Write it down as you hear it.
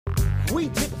We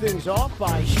tip things off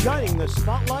by shining the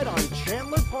spotlight on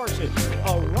Chandler Parsons,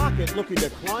 a rocket looking to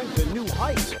climb to new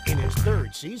heights in his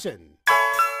third season.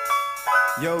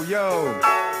 Yo, yo,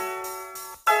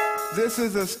 this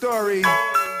is a story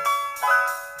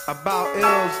about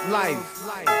Ill's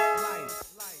life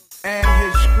and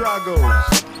his struggles.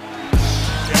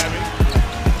 Gabby,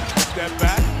 step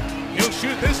back, he'll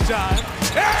shoot this time,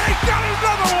 and he got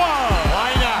another one!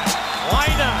 Why not? Why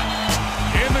not?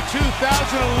 In the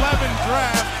 2011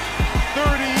 draft,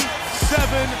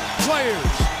 37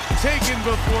 players taken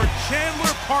before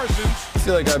Chandler Parsons. I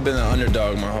feel like I've been an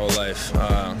underdog my whole life.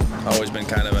 Always been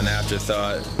kind of an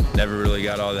afterthought. Never really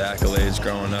got all the accolades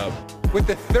growing up. With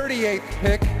the 38th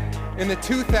pick in the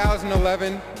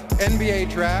 2011 NBA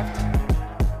Draft,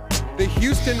 the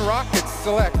Houston Rockets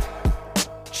select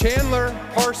Chandler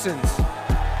Parsons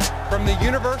from the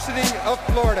University of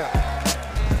Florida.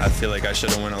 I feel like I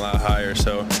should have went a lot higher,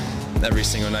 so every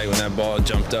single night when that ball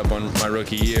jumped up on my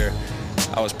rookie year,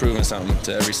 I was proving something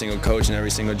to every single coach and every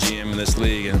single GM in this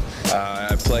league. And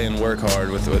I play and work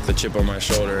hard with the chip on my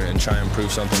shoulder and try and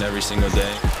prove something every single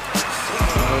day.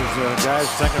 Those guys,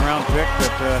 second-round pick,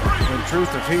 that in truth,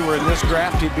 if he were in this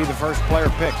draft, he'd be the first player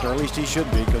picked, or at least he should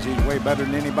be, because he's way better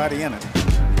than anybody in it.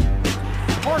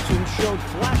 Parsons showed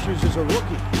flashes as a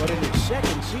rookie, but in his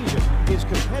second season, his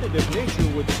competitive nature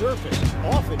would surface,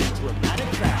 often in dramatic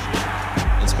fashion.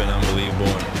 It's been unbelievable,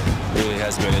 and it really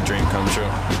has been a dream come true.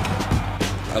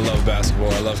 I love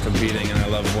basketball, I love competing, and I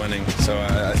love winning. So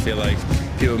I feel like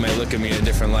people may look at me in a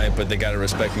different light, but they got to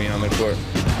respect me on the court.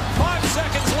 5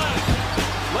 seconds left.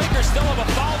 Lakers still have a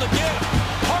foul to give.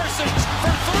 Parsons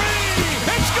for three.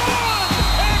 It's gone!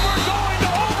 And we're going to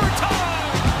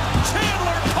overtime.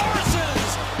 Chandler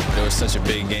Parsons. It was such a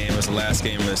big game. It was the last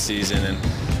game of the season, and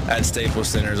at Staples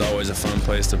Center is always a fun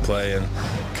place to play, and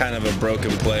kind of a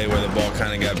broken play where the ball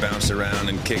kind of got bounced around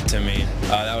and kicked to me.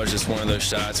 That was just one of those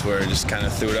shots where I just kind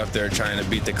of threw it up there trying to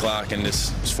beat the clock, and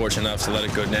just was fortunate enough to let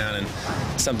it go down. And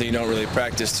something you don't really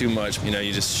practice too much. You know,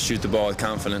 you just shoot the ball with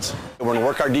confidence. We're going to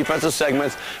work our defensive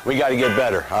segments. We got to get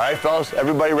better. All right, fellas?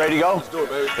 Everybody ready to go? Let's do it,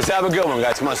 baby. Let's have a good one,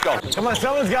 guys. Come on, let's go. Come on,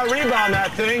 someone's got to rebound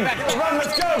that thing. Run,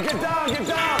 let's go. Get down, get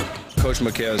down. Coach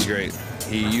McHale is great.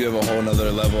 You have a whole nother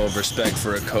level of respect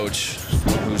for a coach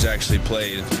who's actually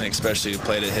played, and especially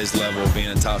played at his level, being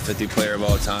a top 50 player of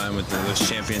all time with those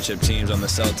championship teams on the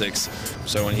Celtics.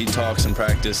 So when he talks in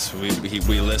practice, we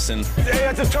listen. Hey,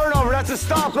 that's a turnover. That's a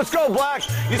stop. Let's go, Black.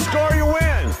 You score, you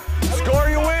win. Score,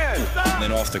 you win. And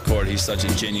then off the court, he's such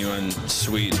a genuine,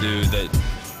 sweet dude that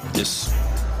just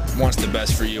wants the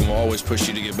best for you and will always push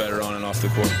you to get better on and off the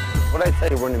court. What did I tell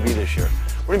you we're going to be this year?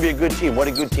 We're going to be a good team. What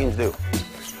do good teams do?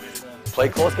 Play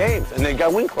close games, and they got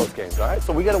to win close games, all right?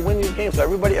 So we got to win these games. So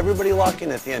everybody lock in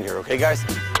at the end here, okay, guys?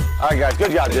 All right, guys,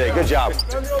 good job today. Good job.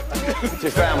 It's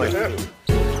your family.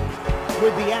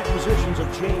 With the acquisitions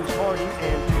of James Harden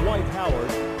and Dwight Howard,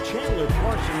 Chandler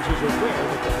Parsons is aware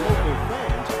that the local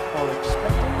fans are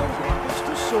expecting the Rockets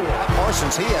to soar.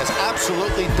 Parsons, he has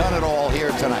absolutely done it all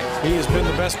here tonight. He has been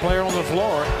the best player on the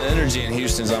floor. The energy in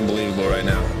Houston's unbelievable right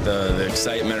now. The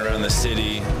excitement around the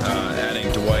city, adding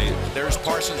Dwight. There's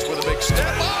Parsons with a big step.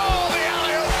 Oh, the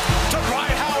alley-oop to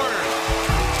Dwight Howard.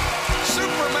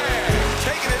 Superman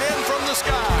taking it in from the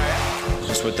sky.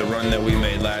 Just with the run that we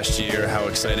made last year, how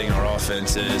exciting our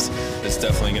offense is, it's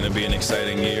definitely going to be an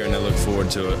exciting year, and I look forward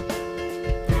to it.